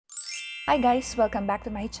Hi guys, welcome back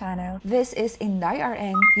to my channel. This is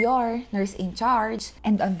indayRN, your nurse in charge.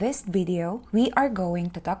 And on this video, we are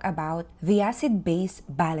going to talk about the acid-base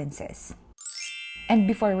balances. And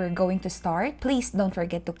before we're going to start, please don't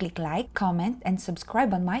forget to click like, comment, and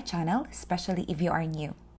subscribe on my channel, especially if you are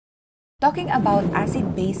new. Talking about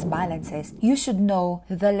acid-base balances, you should know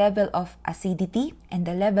the level of acidity and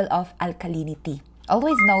the level of alkalinity.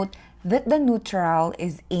 Always note that the neutral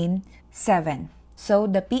is in 7. So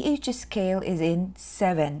the pH scale is in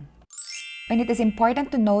 7. And it is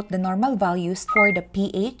important to note the normal values for the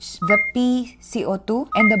pH, the PCO2,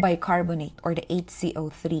 and the bicarbonate or the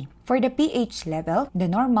HCO3. For the pH level, the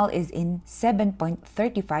normal is in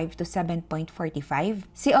 7.35 to 7.45,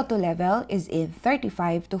 CO2 level is in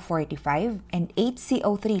 35 to 45, and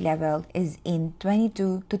HCO3 level is in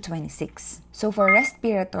 22 to 26. So for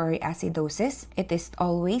respiratory acidosis, it is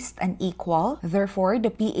always unequal. Therefore,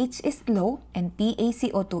 the pH is low and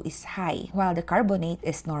PaCO2 is high, while the carbonate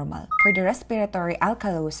is normal. For the respiratory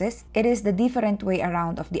alkalosis, it is the different way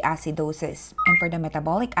around of the acidosis. And for the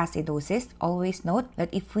metabolic acidosis, always note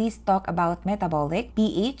that if we talk about metabolic,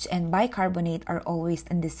 pH and bicarbonate are always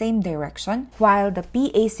in the same direction, while the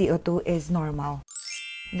PaCO2 is normal.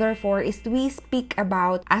 Therefore, as we speak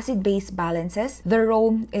about acid-base balances, the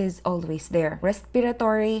rho is always there.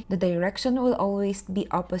 Respiratory, the direction will always be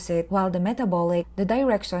opposite, while the metabolic, the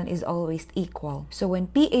direction is always equal. So when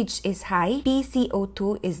pH is high,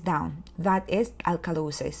 PCO2 is down. That is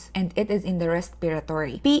alkalosis, and it is in the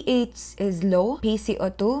respiratory. pH is low,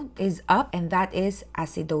 PCO2 is up, and that is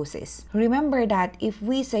acidosis. Remember that if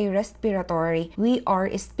we say respiratory, we are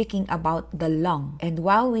speaking about the lung. And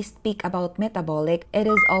while we speak about metabolic, it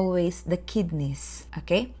is always the kidneys.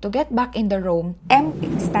 Okay? To get back in the room,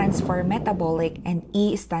 M stands for metabolic and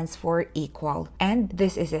E stands for equal. And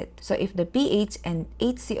this is it. So if the pH and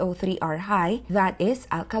HCO3 are high, that is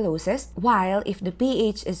alkalosis. While if the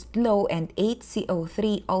pH is low and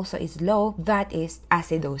HCO3 also is low, that is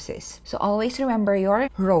acidosis. So always remember your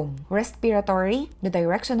rho. Respiratory, the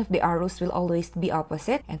direction of the arrows will always be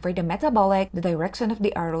opposite. And for the metabolic, the direction of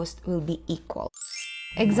the arrows will be equal.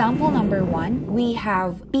 Example number 1, we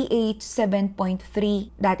have pH 7.3,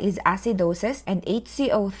 that is acidosis, and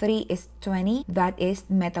HCO3 is 20, that is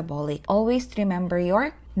metabolic. Always remember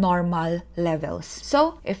your normal levels.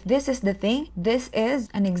 So if this is the thing, this is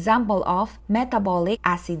an example of metabolic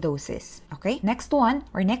acidosis. Okay, next one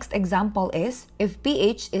or next example is if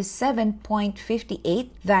pH is 7.58,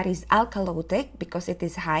 that is alkalotic because it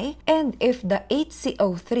is high, and if the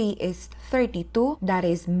HCO3 is 32, that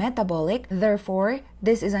is metabolic. Therefore,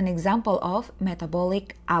 this is an example of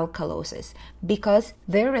metabolic alkalosis because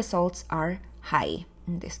their results are high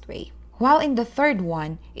in this way. While in the third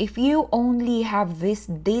one, if you only have this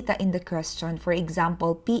data in the question, for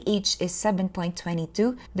example, pH is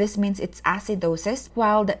 7.22, this means it's acidosis,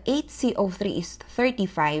 while the HCO3 is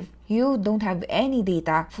 35, you don't have any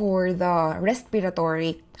data for the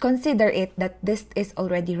respiratory. Consider it that this is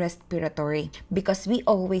already respiratory because we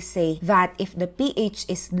always say that if the pH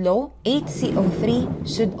is low, HCO3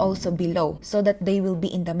 should also be low so that they will be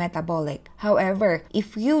in the metabolic. However,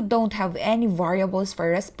 if you don't have any variables for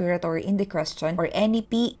respiratory in the question or any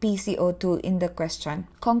PCO2 in the question,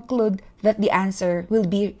 conclude that the answer will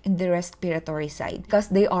be in the respiratory side because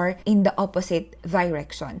they are in the opposite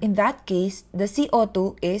direction. In that case, the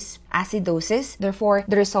CO2 is acidosis. Therefore,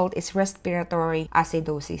 the result is respiratory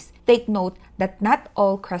acidosis. Take note that not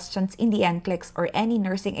all questions in the Nclex or any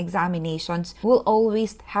nursing examinations will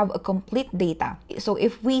always have a complete data. So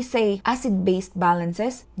if we say acid-base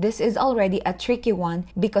balances, this is already a tricky one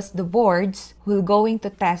because the boards will going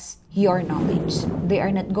to test your knowledge. They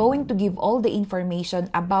are not going to give all the information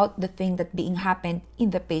about the thing that being happened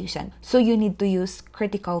in the patient. So you need to use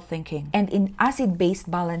critical thinking. And in acid-base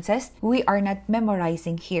balances, we are not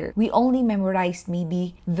memorizing here. We only memorize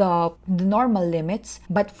maybe the normal limits,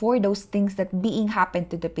 but for those things that being happened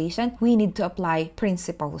to the patient, we need to apply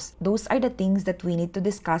principles. Those are the things that we need to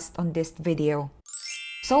discuss on this video.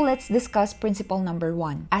 So let's discuss principle number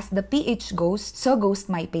 1. As the pH goes, so goes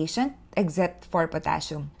my patient, except for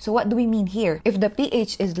potassium. So what do we mean here? If the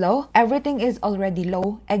pH is low, everything is already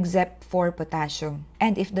low except for potassium.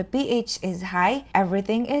 And if the pH is high,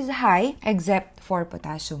 everything is high except for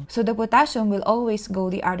potassium. So the potassium will always go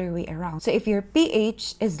the other way around. So if your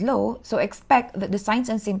pH is low, so expect that the signs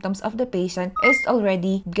and symptoms of the patient is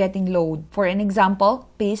already getting low. For an example,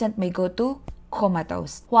 patient may go to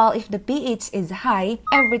comatose. While if the pH is high,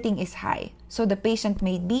 everything is high. So the patient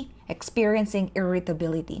may be experiencing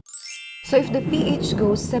irritability. So if the pH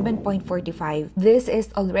goes 7.45, this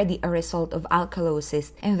is already a result of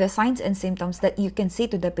alkalosis, and the signs and symptoms that you can see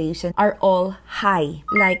to the patient are all high,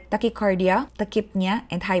 like tachycardia, tachypnea,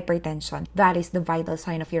 and hypertension. That is the vital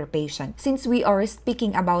sign of your patient. Since we are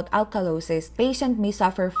speaking about alkalosis, patient may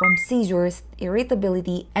suffer from seizures,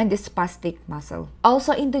 irritability, and spastic muscle.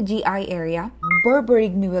 Also in the GI area,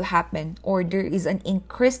 borborygmy will happen, or there is an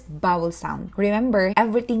increased bowel sound. Remember,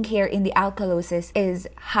 everything here in the alkalosis is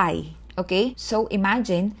high. Okay, so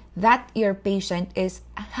imagine that your patient is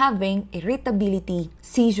having irritability,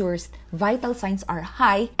 seizures, vital signs are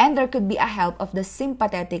high, and there could be a help of the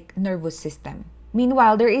sympathetic nervous system.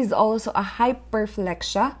 Meanwhile, there is also a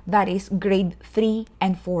hyperflexia that is grade 3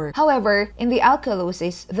 and 4. However, in the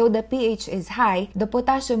alkalosis, though the pH is high, the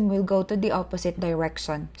potassium will go to the opposite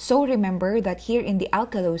direction. So remember that here in the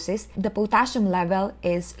alkalosis, the potassium level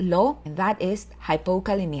is low, and that is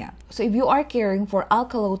hypokalemia. So if you are caring for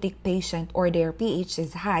alkalotic patient or their pH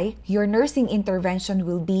is high, your nursing intervention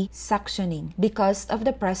will be suctioning because of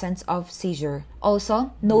the presence of seizure.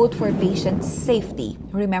 Also, note for patient safety.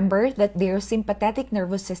 Remember that their sympathetic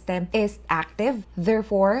nervous system is active.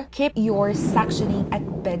 Therefore, keep your suctioning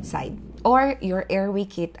at bedside or your airway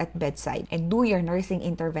kit at bedside and do your nursing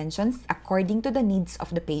interventions according to the needs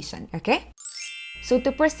of the patient. Okay? So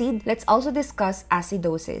to proceed, let's also discuss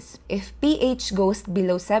acidosis. If pH goes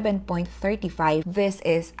below 7.35, this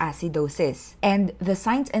is acidosis. And the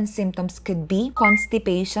signs and symptoms could be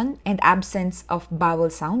constipation and absence of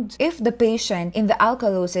bowel sound. If the patient in the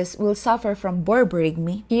alkalosis will suffer from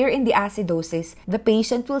borborygmy, here in the acidosis, the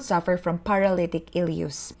patient will suffer from paralytic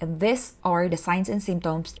ileus. And these are the signs and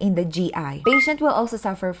symptoms in the GI. Patient will also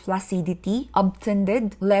suffer flaccidity,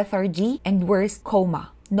 obtunded, lethargy, and worse,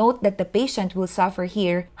 coma. Note that the patient will suffer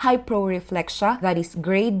here hyporeflexia, that is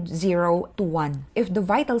grade 0 to 1. If the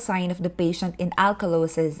vital sign of the patient in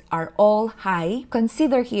alkalosis are all high,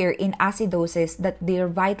 consider here in acidosis that their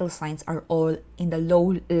vital signs are all in the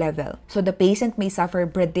low level. So the patient may suffer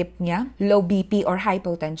bradypnea, low BP or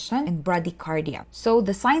hypotension, and bradycardia. So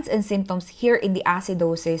the signs and symptoms here in the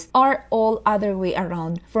acidosis are all other way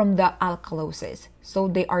around from the alkalosis. So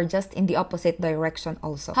they are just in the opposite direction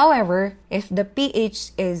also. However, if the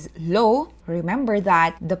pH is low, remember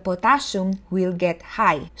that the potassium will get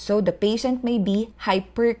high. So the patient may be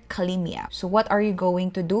hyperkalemia. So what are you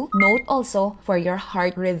going to do? Note also for your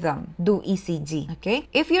heart rhythm. Do ECG. Okay?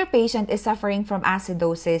 If your patient is suffering from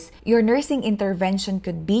acidosis, your nursing intervention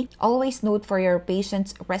could be always note for your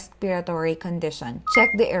patient's respiratory condition. Check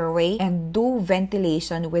the airway and do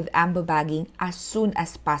ventilation with ambu bagging as soon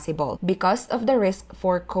as possible because of the risk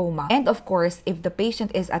for coma. And of course, if the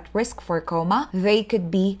patient is at risk for coma, they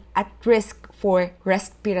could be at risk for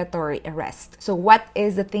respiratory arrest. So what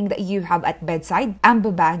is the thing that you have at bedside?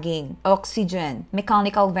 Ambu bagging, oxygen,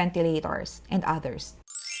 mechanical ventilators, and others.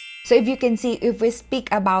 So if you can see, if we speak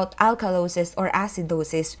about alkalosis or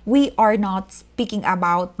acidosis, we are not speaking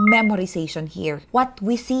about memorization here. What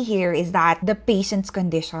we see here is that the patient's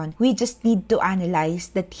condition, we just need to analyze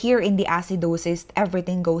that here in the acidosis,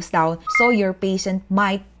 everything goes down. So your patient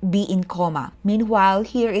might be in coma. Meanwhile,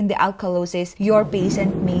 here in the alkalosis, your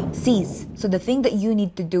patient may cease. So the thing that you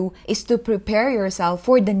need to do is to prepare yourself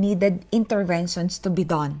for the needed interventions to be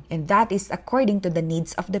done. And that is according to the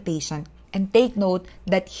needs of the patient. And take note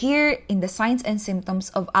that here in the signs and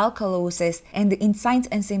symptoms of alkalosis and in signs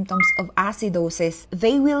and symptoms of acidosis,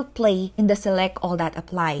 they will play in the select all that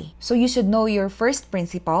apply. So you should know your first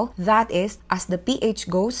principle, that is, as the pH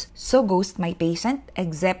goes, so goes my patient,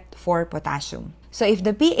 except for potassium. So if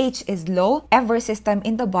the pH is low, every system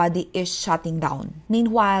in the body is shutting down.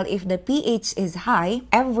 Meanwhile, if the pH is high,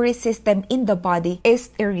 every system in the body is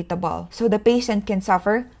irritable. So the patient can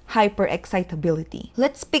suffer hyperexcitability.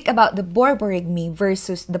 Let's speak about the borborygmy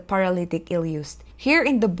versus the paralytic ileus. Here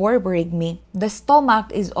in the borborygmy, the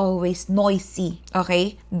stomach is always noisy,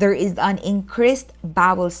 okay? There is an increased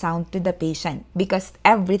bowel sound to the patient because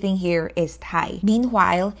everything here is high.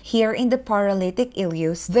 Meanwhile, here in the paralytic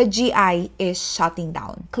ileus, the GI is shutting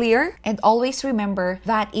down. Clear? And always remember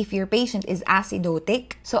that if your patient is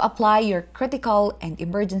acidotic, so apply your critical and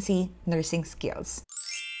emergency nursing skills.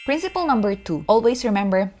 Principle number 2, always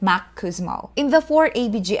remember McCuSMAL. In the 4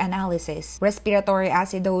 ABG analysis, respiratory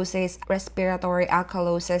acidosis, respiratory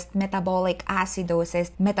alkalosis, metabolic acidosis,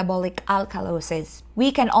 metabolic alkalosis,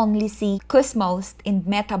 we can only see CuSMALs in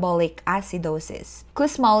metabolic acidosis.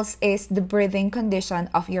 CuSMALs is the breathing condition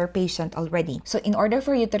of your patient already. So in order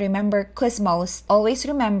for you to remember CuSMALs, always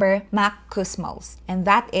remember McCuSMALs. And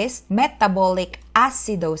that is metabolic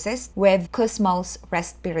acidosis with CuSMALs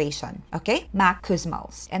respiration. Okay?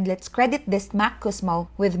 McCuSMALs. And let's credit this McCuSMAL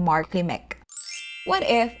with Klimek. What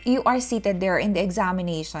if you are seated there in the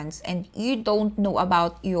examinations and you don't know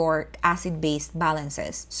about your acid-base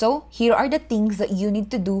balances? So here are the things that you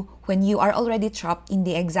need to do when you are already trapped in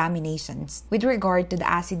the examinations with regard to the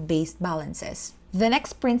acid-base balances. The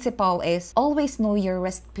next principle is always know your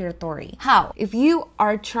respiratory. How? If you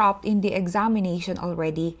are trapped in the examination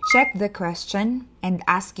already, check the question and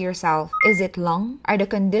ask yourself, is it lung? Are the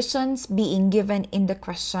conditions being given in the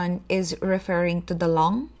question is referring to the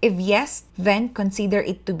lung? If yes, then consider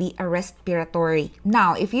it to be a respiratory.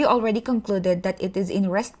 Now, if you already concluded that it is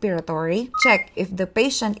in respiratory, check if the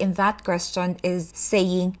patient in that question is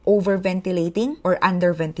saying overventilating or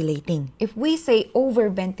underventilating. If we say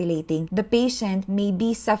overventilating, the patient may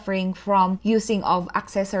be suffering from using of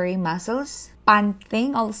accessory muscles.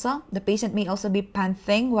 Panting also. The patient may also be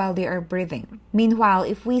panting while they are breathing. Meanwhile,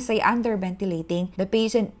 if we say underventilating, the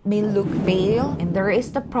patient may look pale and there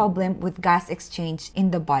is the problem with gas exchange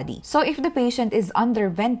in the body. So if the patient is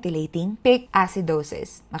underventilating, pick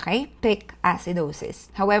acidosis. Okay? Pick acidosis.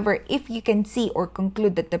 However, if you can see or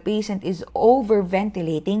conclude that the patient is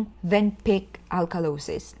overventilating, then pick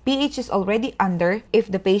alkalosis. pH is already under if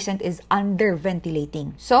the patient is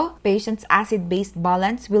underventilating. So, patient's acid-base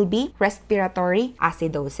balance will be respiratory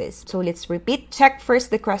acidosis. So, let's repeat. Check first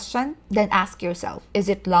the question, then ask yourself, is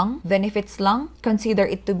it lung? Then if it's lung, consider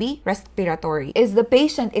it to be respiratory. Is the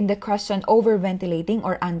patient in the question overventilating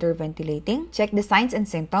or underventilating? Check the signs and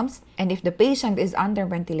symptoms. And if the patient is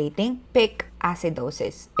underventilating, pick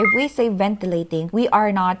acidosis. If we say ventilating, we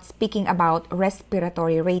are not speaking about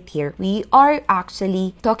respiratory rate here. We are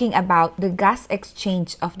actually talking about the gas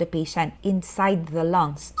exchange of the patient inside the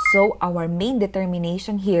lungs. So our main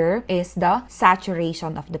determination here is the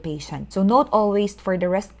saturation of the patient. So note always for the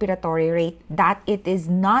respiratory rate that it is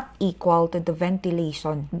not equal to the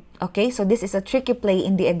ventilation. Okay, so this is a tricky play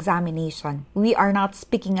in the examination. We are not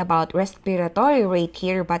speaking about respiratory rate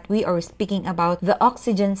here, but we are speaking about the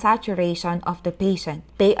oxygen saturation of the patient.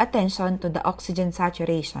 Pay attention to the oxygen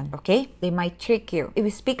saturation, okay? They might trick you. If we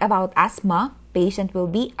speak about asthma, patient will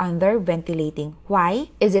be underventilating. Why?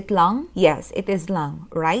 Is it lung? Yes, it is lung,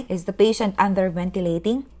 right? Is the patient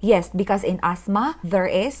underventilating? Yes, because in asthma, there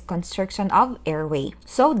is constriction of airway.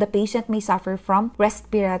 So, the patient may suffer from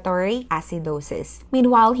respiratory acidosis.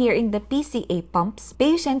 Meanwhile, here in the PCA pumps,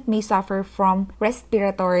 patient may suffer from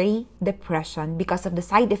respiratory depression because of the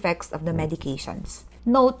side effects of the medications.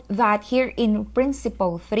 Note that here in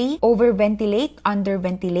Principle 3, overventilate,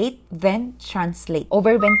 underventilate, then translate.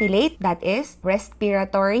 Overventilate, that is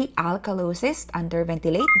respiratory alkalosis.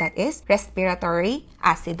 Underventilate, that is respiratory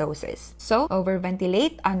acidosis. So,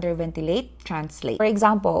 overventilate, underventilate, translate. For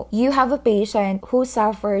example, you have a patient who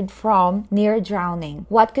suffered from near drowning.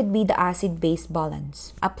 What could be the acid-base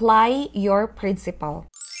balance? Apply your principle.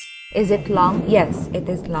 Is it lung? Yes, it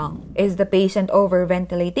is lung. Is the patient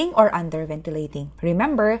overventilating or underventilating?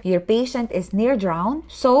 Remember, your patient is near drown,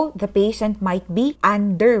 so the patient might be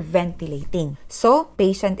underventilating. So,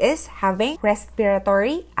 patient is having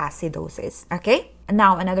respiratory acidosis. Okay?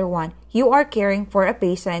 Now, another one. You are caring for a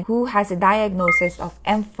patient who has a diagnosis of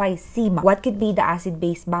emphysema. What could be the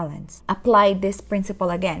acid-base balance? Apply this principle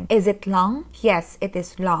again. Is it lung? Yes, it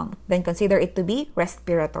is lung. Then consider it to be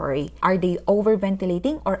respiratory. Are they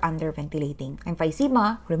overventilating or underventilating?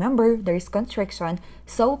 Emphysema, remember, there is constriction,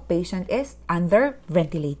 so patient is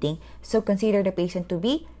underventilating. So consider the patient to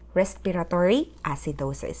be respiratory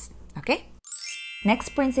acidosis. Okay? Next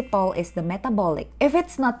principle is the metabolic. If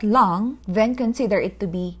it's not lung, then consider it to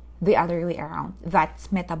be the other way around.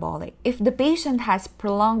 That's metabolic. If the patient has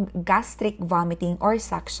prolonged gastric vomiting or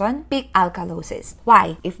suction, pick alkalosis.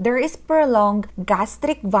 Why? If there is prolonged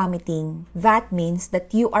gastric vomiting, that means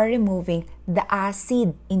that you are removing the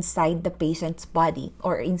acid inside the patient's body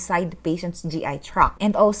or inside the patient's GI tract.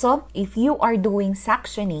 And also, if you are doing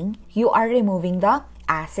suctioning, you are removing the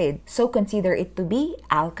acid. So consider it to be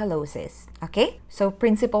alkalosis. Okay? So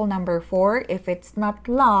principle number 4, if it's not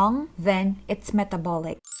lung, then it's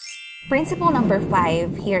metabolic. Principle number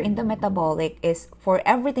 5 here in the metabolic is for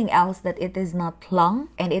everything else that it is not lung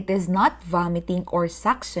and it is not vomiting or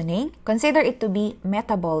suctioning, consider it to be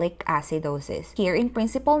metabolic acidosis. Here in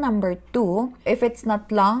principle number 2, if it's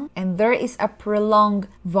not lung and there is a prolonged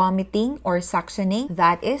vomiting or suctioning,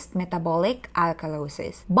 that is metabolic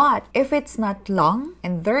alkalosis. But if it's not lung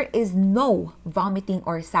and there is no vomiting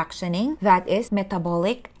or suctioning, that is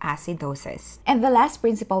metabolic acidosis. And the last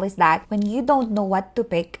principle is that when you don't know what to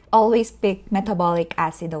pick, always pick metabolic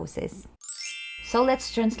acidosis. So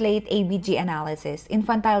let's translate ABG analysis.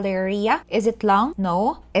 Infantile diarrhea, is it lung?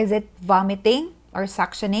 No. Is it vomiting? or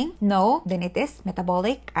suctioning? No. Then it is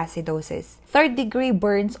metabolic acidosis. Third degree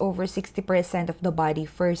burns over 60% of the body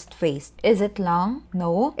first phase. Is it lung?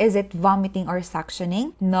 No. Is it vomiting or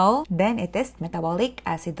suctioning? No. Then it is metabolic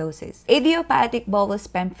acidosis. Idiopathic bolus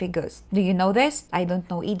pemphigus. Do you know this? I don't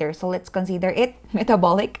know either. So let's consider it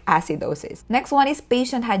metabolic acidosis. Next one is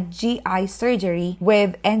patient had GI surgery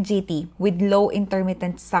with NGT with low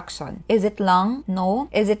intermittent suction. Is it lung? No.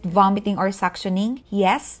 Is it vomiting or suctioning?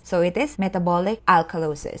 Yes. So it is metabolic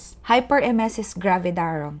alkalosis. Hyperemesis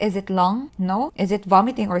gravidarum. Is it lung? No. Is it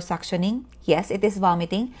vomiting or suctioning? Yes, it is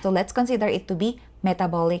vomiting. So let's consider it to be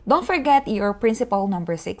metabolic. Don't forget your principle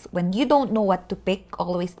number 6. When you don't know what to pick,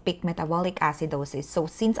 always pick metabolic acidosis. So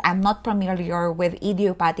since I'm not familiar with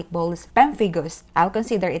idiopathic bolus pemphigus, I'll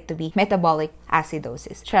consider it to be metabolic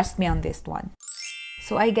acidosis. Trust me on this one.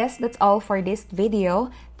 So I guess that's all for this video.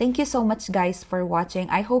 Thank you so much guys for watching.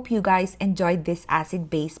 I hope you guys enjoyed this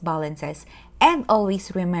acid-base balances. And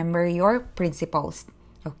always remember your principles.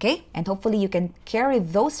 Okay? And hopefully you can carry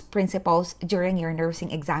those principles during your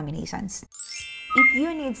nursing examinations. If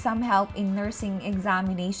you need some help in nursing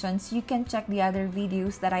examinations, you can check the other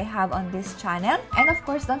videos that I have on this channel. And of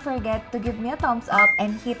course, don't forget to give me a thumbs up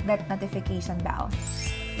and hit that notification bell.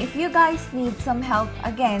 If you guys need some help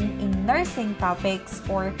again in nursing topics,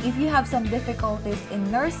 or if you have some difficulties in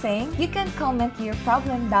nursing, you can comment your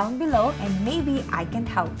problem down below and maybe I can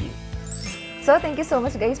help you. So thank you so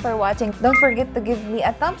much guys for watching. Don't forget to give me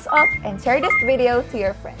a thumbs up and share this video to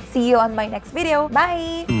your friends. See you on my next video.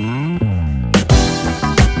 Bye!